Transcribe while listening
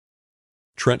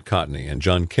Trent Cotney and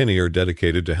John Kinney are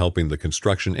dedicated to helping the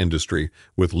construction industry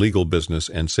with legal business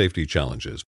and safety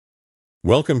challenges.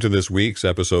 Welcome to this week's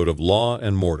episode of Law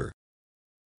and Mortar.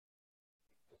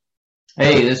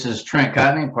 Hey, this is Trent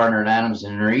Cotney, partner at Adams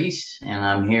and Reese, and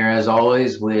I'm here as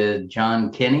always with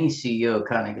John Kinney, CEO of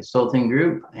Cotney Consulting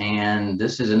Group, and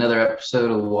this is another episode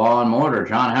of Law and Mortar.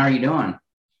 John, how are you doing?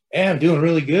 Hey, I'm doing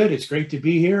really good. It's great to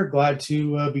be here. Glad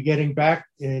to be getting back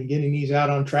and getting these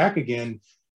out on track again.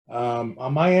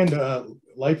 On my end,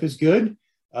 life is good.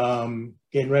 Getting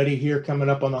ready here coming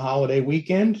up on the holiday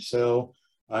weekend. So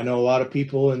I know a lot of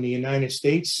people in the United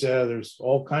States, there's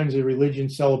all kinds of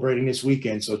religions celebrating this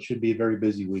weekend. So it should be a very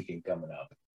busy weekend coming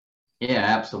up. Yeah,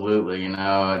 absolutely. You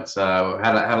know, it's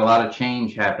had a lot of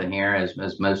change happen here, as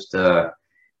most of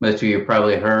you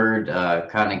probably heard.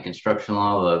 Cotney Construction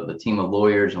Law, the team of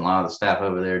lawyers and a lot of the staff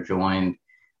over there joined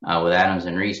with Adams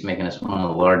and Reese, making us one of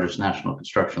the largest national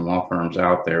construction law firms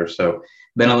out there. So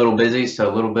been a little busy,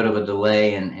 so a little bit of a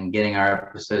delay in getting our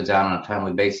episodes out on a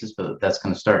timely basis, but that's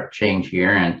going to start to change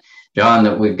here. And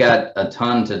John, we've got a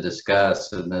ton to discuss.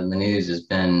 The news has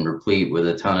been replete with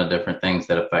a ton of different things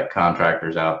that affect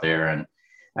contractors out there. And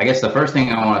I guess the first thing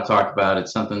I want to talk about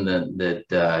is something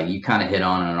that you kind of hit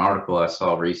on in an article I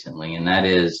saw recently, and that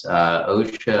is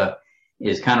OSHA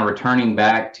is kind of returning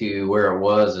back to where it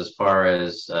was as far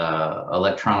as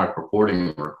electronic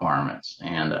reporting requirements.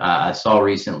 And I saw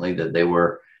recently that they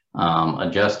were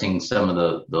adjusting some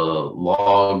of the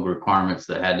log requirements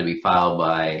that had to be filed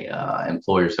by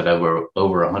employers that have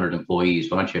over 100 employees.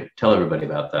 Why don't you tell everybody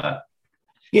about that?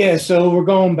 Yeah, so we're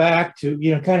going back to,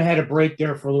 kind of had a break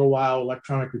there for a little while.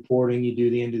 Electronic reporting, you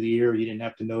do the end of the year, you didn't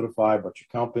have to notify but your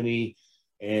company.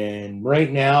 And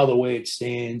right now, the way it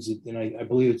stands, and I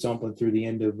believe it's open through the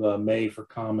end of May for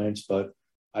comments, but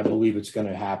I believe it's going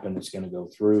to happen. It's going to go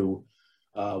through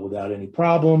without any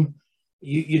problem.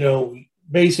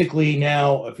 Basically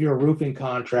now, if you're a roofing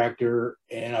contractor,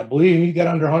 and I believe you got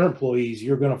under 100 employees,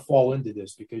 you're going to fall into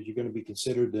this because you're going to be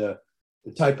considered the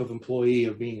type of employee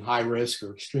of being high risk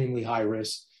or extremely high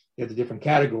risk. You have the different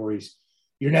categories.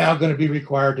 You're now going to be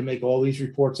required to make all these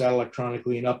reports out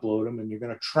electronically and upload them, and you're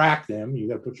going to track them. You've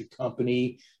got to put your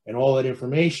company and all that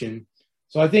information.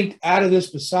 So I think out of this,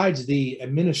 besides the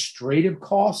administrative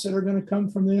costs that are going to come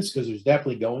from this, because there's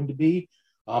definitely going to be,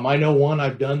 I know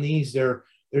I've done these. They're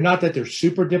not that they're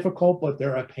super difficult, but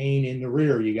they're a pain in the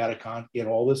rear. You got to get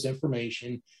all this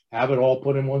information, have it all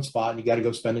put in one spot, and you got to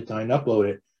go spend the time to upload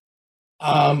it.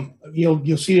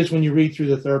 You'll see this when you read through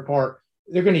the third part.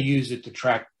 They're going to use it to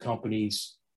track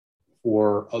companies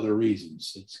for other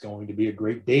reasons. It's going to be a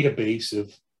great database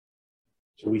of,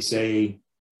 shall we say,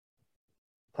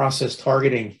 process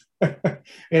targeting. I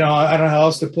don't know how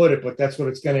else to put it, but that's what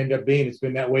it's going to end up being. It's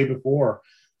been that way before.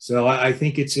 So I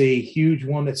think it's a huge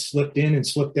one that slipped in and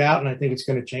slipped out, and I think it's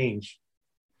going to change.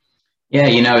 Yeah,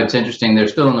 it's interesting. They're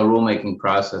still in the rulemaking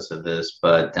process of this,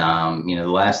 but, the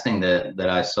last thing that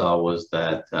I saw was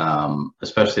that,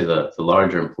 especially the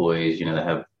larger employees, that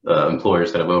have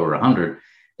employers that have over 100,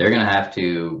 they're going to have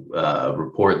to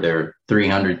report their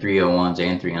 300, 301s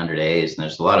and 300As. And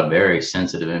there's a lot of very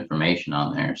sensitive information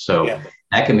on there. So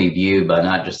that can be viewed by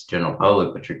not just the general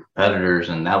public, but your competitors.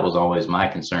 And that was always my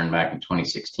concern back in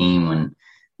 2016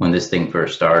 when this thing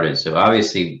first started. So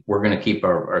obviously we're going to keep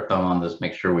our thumb on this,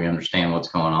 make sure we understand what's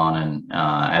going on. And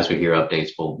as we hear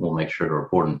updates, we'll make sure to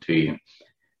report them to you.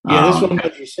 Yeah, this one,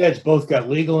 as you said, it's both got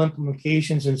legal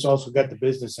implications and it's also got the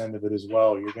business end of it as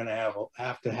well. You're going to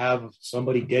have to have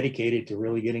somebody dedicated to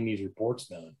really getting these reports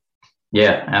done.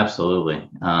 Yeah, absolutely.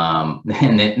 And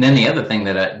then the other thing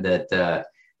that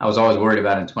I was always worried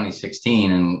about in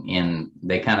 2016, and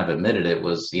they kind of admitted it,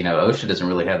 was, OSHA doesn't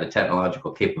really have the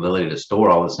technological capability to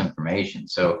store all this information.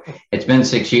 So it's been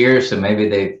 6 years, so maybe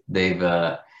they've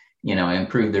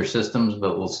improved their systems,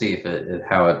 but we'll see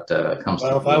how it comes.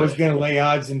 Well, if I was going to lay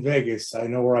odds in Vegas, I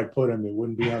know where I'd put them. It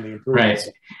wouldn't be on the improvement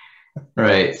side.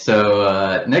 Right.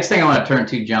 So next thing I want to turn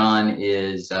to, John,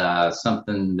 is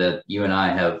something that you and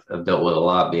I have dealt with a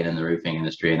lot being in the roofing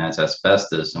industry, and that's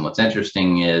asbestos. And what's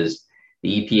interesting is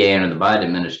the EPA under the Biden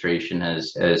administration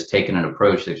has taken an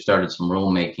approach. They've started some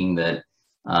rulemaking that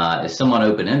is somewhat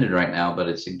open-ended right now, but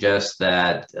it suggests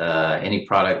that any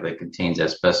product that contains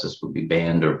asbestos would be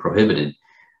banned or prohibited.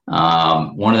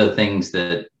 One of the things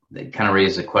that kind of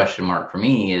raises a question mark for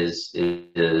me is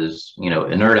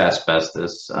inert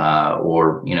asbestos,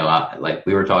 or like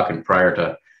we were talking prior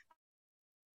to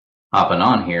hopping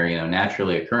on here,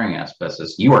 naturally occurring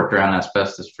asbestos. You worked around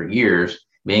asbestos for years,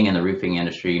 being in the roofing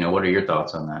industry. What are your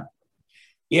thoughts on that?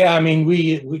 Yeah, I mean,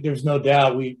 we there's no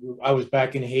doubt. I was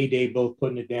back in the heyday, both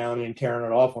putting it down and tearing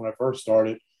it off when I first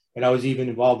started. And I was even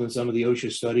involved in some of the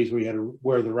OSHA studies where you had to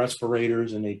wear the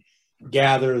respirators and they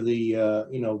gather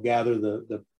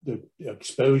the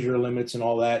exposure limits and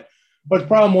all that. But the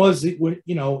problem was that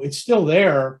it's still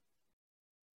there.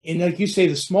 And like you say,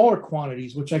 the smaller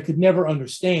quantities, which I could never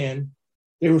understand,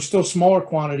 they were still smaller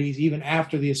quantities even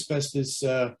after the asbestos,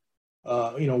 when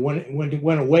it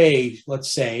went away,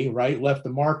 let's say, right, left the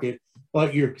market.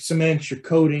 But your cements, your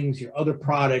coatings, your other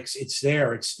products, it's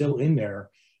there. It's still in there.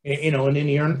 And in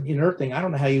the inert thing, I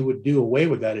don't know how you would do away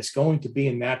with that. It's going to be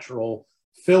in natural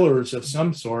fillers of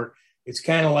some sort. It's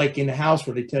kind of like in the house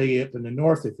where they tell you up in the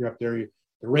north, if you're up there,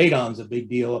 the radon's a big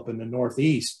deal up in the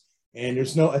northeast. And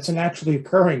it's naturally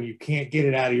occurring. You can't get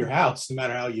it out of your house, no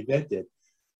matter how you vent it.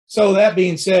 So that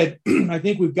being said, I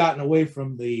think we've gotten away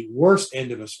from the worst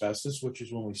end of asbestos, which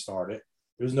is when we started.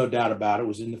 There's no doubt about it. It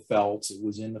was in the felts, it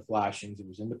was in the flashings, it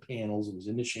was in the panels, it was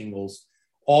in the shingles.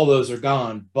 All those are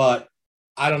gone. But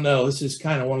I don't know. This is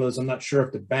kind of one of those, I'm not sure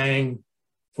if the bang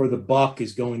for the buck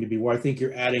is going to be where I think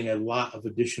you're adding a lot of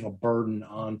additional burden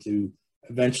onto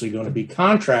eventually going to be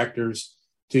contractors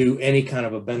to any kind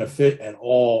of a benefit at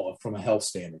all from a health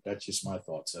standard. That's just my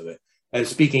thoughts of it. As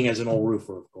speaking as an old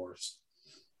roofer, of course.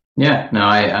 Yeah, no,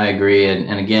 I agree.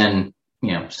 And again,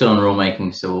 still in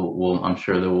rulemaking, so I'm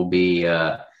sure there will be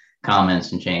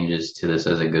comments and changes to this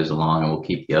as it goes along, and we'll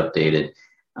keep you updated.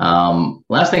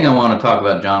 Last thing I want to talk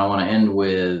about, John, I want to end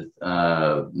with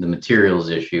the materials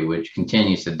issue, which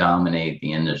continues to dominate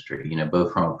the industry,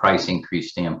 both from a price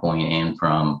increase standpoint and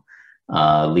from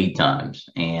lead times.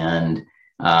 And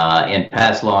in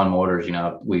past Law and Orders,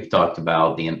 we've talked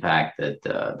about the impact that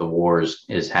the war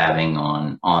is having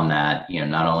on that,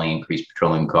 not only increased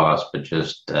petroleum costs, but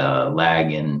just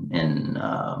lag in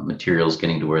materials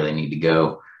getting to where they need to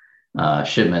go,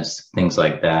 shipments, things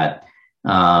like that.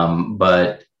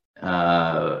 But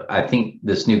I think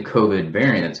this new COVID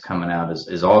variant that's coming out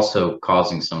is also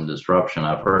causing some disruption.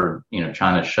 I've heard,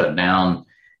 China shut down,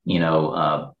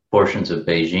 portions of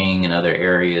Beijing and other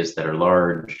areas that are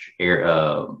large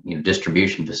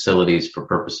distribution facilities for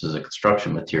purposes of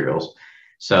construction materials.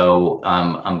 So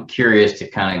I'm curious to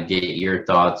kind of get your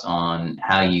thoughts on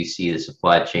how you see the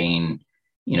supply chain,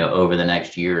 over the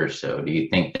next year or so. Do you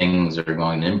think things are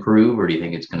going to improve, or do you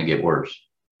think it's going to get worse?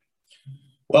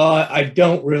 Well, I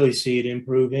don't really see it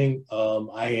improving.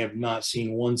 I have not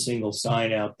seen one single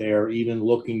sign out there, even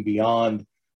looking beyond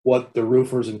what the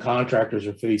roofers and contractors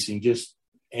are facing. Just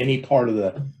any part of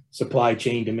the supply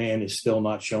chain demand is still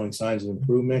not showing signs of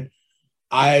improvement.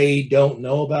 I don't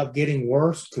know about getting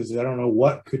worse, because I don't know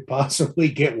what could possibly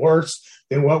get worse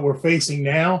than what we're facing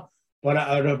now. But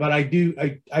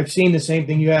I've seen the same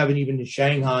thing you have, and even in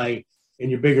Shanghai and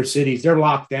your bigger cities, they're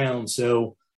locked down.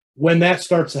 So when that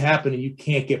starts to happen and you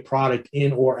can't get product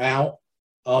in or out,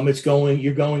 we're going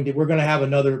to have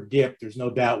another dip. There's no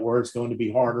doubt where it's going to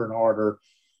be harder and harder.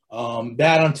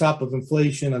 That on top of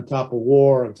inflation, on top of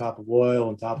war, on top of oil,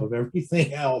 on top of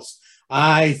everything else,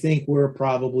 I think we're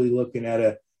probably looking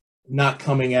at not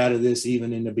coming out of this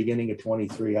even in the beginning of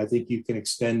 23. I think you can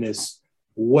extend this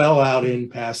well out in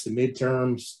past the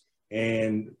midterms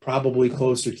and probably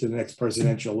closer to the next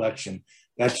presidential election.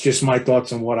 That's just my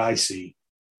thoughts on what I see.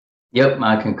 Yep,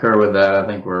 I concur with that. I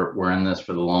think we're in this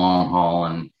for the long haul,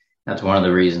 and that's one of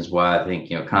the reasons why I think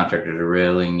contractors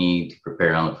really need to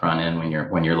prepare on the front end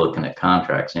when you're looking at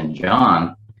contracts. And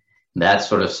John, that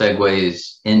sort of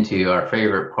segues into our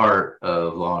favorite part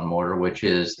of Law and Order, which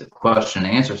is the question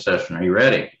and answer session. Are you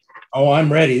ready? Oh,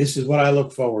 I'm ready. This is what I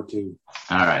look forward to.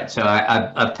 All right. So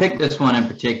I picked this one in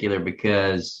particular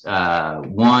because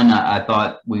one, I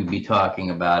thought we'd be talking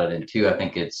about it, and two, I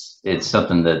think it's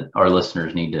something that our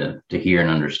listeners need to hear and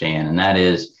understand. And that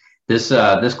is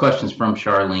this question's from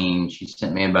Charlene. She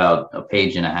sent me about a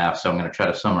page and a half, so I'm going to try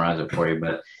to summarize it for you.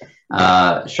 But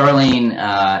Charlene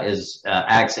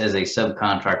acts as a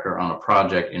subcontractor on a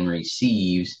project and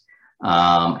receives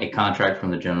a contract from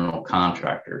the general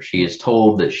contractor. She is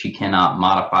told that she cannot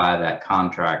modify that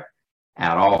contract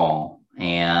at all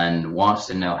and wants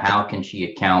to know how can she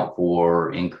account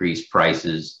for increased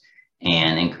prices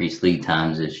and increased lead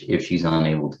times if she's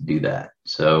unable to do that.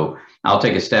 So I'll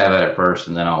take a stab at it first,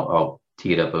 and then I'll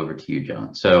tee it up over to you,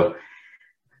 John. So a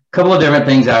couple of different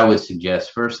things I would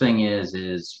suggest. First thing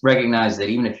is recognize that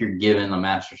even if you're given a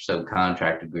master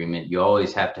subcontract agreement, you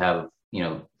always have to have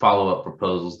follow-up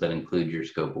proposals that include your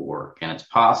scope of work. And it's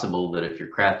possible that if you're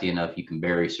crafty enough, you can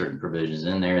bury certain provisions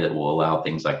in there that will allow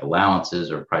things like allowances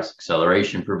or price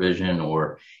acceleration provision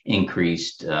or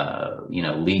increased,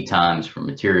 lead times for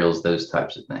materials, those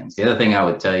types of things. The other thing I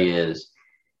would tell you is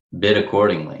bid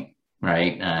accordingly,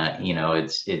 right?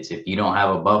 It's if you don't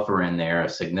have a buffer in there, a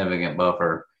significant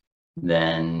buffer,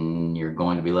 then you're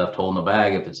going to be left holding the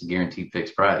bag if it's a guaranteed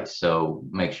fixed price. So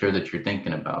make sure that you're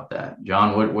thinking about that.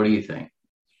 John, what do you think?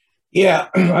 Yeah,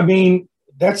 I mean,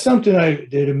 that's something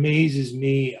that amazes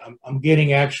me. I'm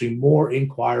getting actually more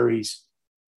inquiries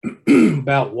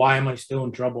about why am I still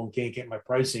in trouble and can't get my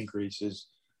price increases,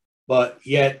 but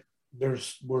yet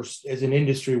we're as an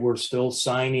industry we're still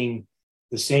signing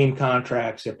the same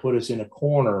contracts that put us in a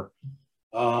corner.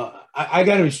 I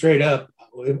got to be straight up.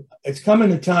 It's coming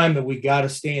the time that we got to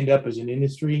stand up as an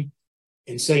industry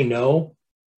and say no.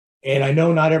 And I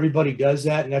know not everybody does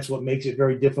that, and that's what makes it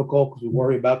very difficult because we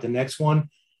worry about the next one.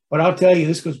 But I'll tell you,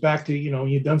 this goes back to,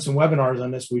 you've done some webinars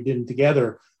on this. We did them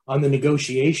together on the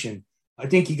negotiation. I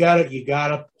think you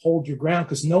gotta hold your ground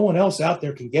because no one else out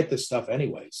there can get this stuff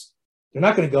anyways. They're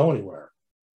not going to go anywhere.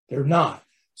 They're not.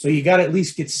 So you got to at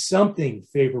least get something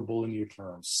favorable in your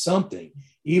terms, something,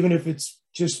 even if it's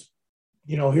just,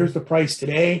 here's the price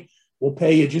today. We'll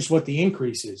pay you just what the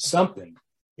increase is, something.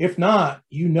 If not,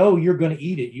 you're going to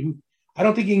eat it. I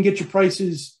don't think you can get your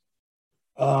prices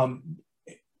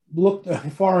look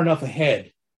far enough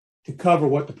ahead to cover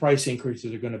what the price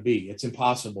increases are going to be. It's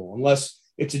impossible unless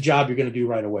it's a job you're going to do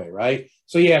right away, right?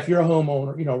 So yeah, if you're a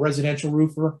homeowner, residential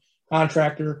roofer,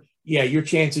 contractor, yeah, your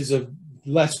chances of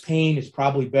less pain is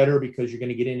probably better because you're going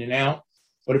to get in and out.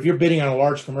 But if you're bidding on a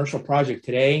large commercial project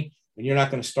today and you're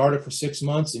not going to start it for 6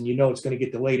 months and it's going to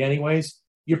get delayed anyways,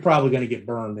 you're probably going to get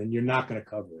burned and you're not going to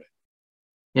cover it.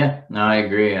 Yeah, no, I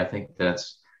agree. I think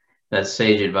that's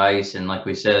sage advice. And like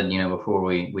we said, before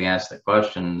we asked the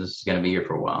question, this is going to be here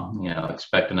for a while.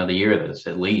 Expect another year of this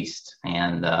at least.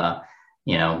 And I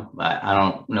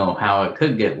don't know how it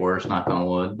could get worse, knock on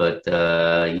wood, but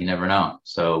you never know.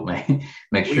 So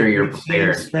make sure you're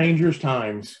prepared. Strangers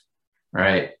times.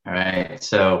 Right.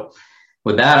 So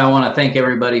with that, I want to thank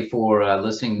everybody for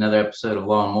listening to another episode of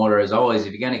Law and Mortar. As always,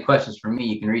 if you got any questions for me,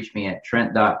 you can reach me at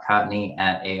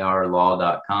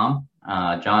trent.cotney@arlaw.com.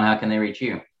 John, how can they reach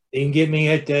you? They can get me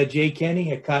at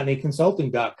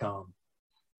jkenny@cotneyconsulting.com.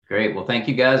 Great. Well, thank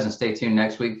you guys, and stay tuned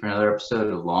next week for another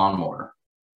episode of Law and Mortar.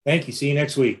 Thank you. See you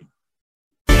next week.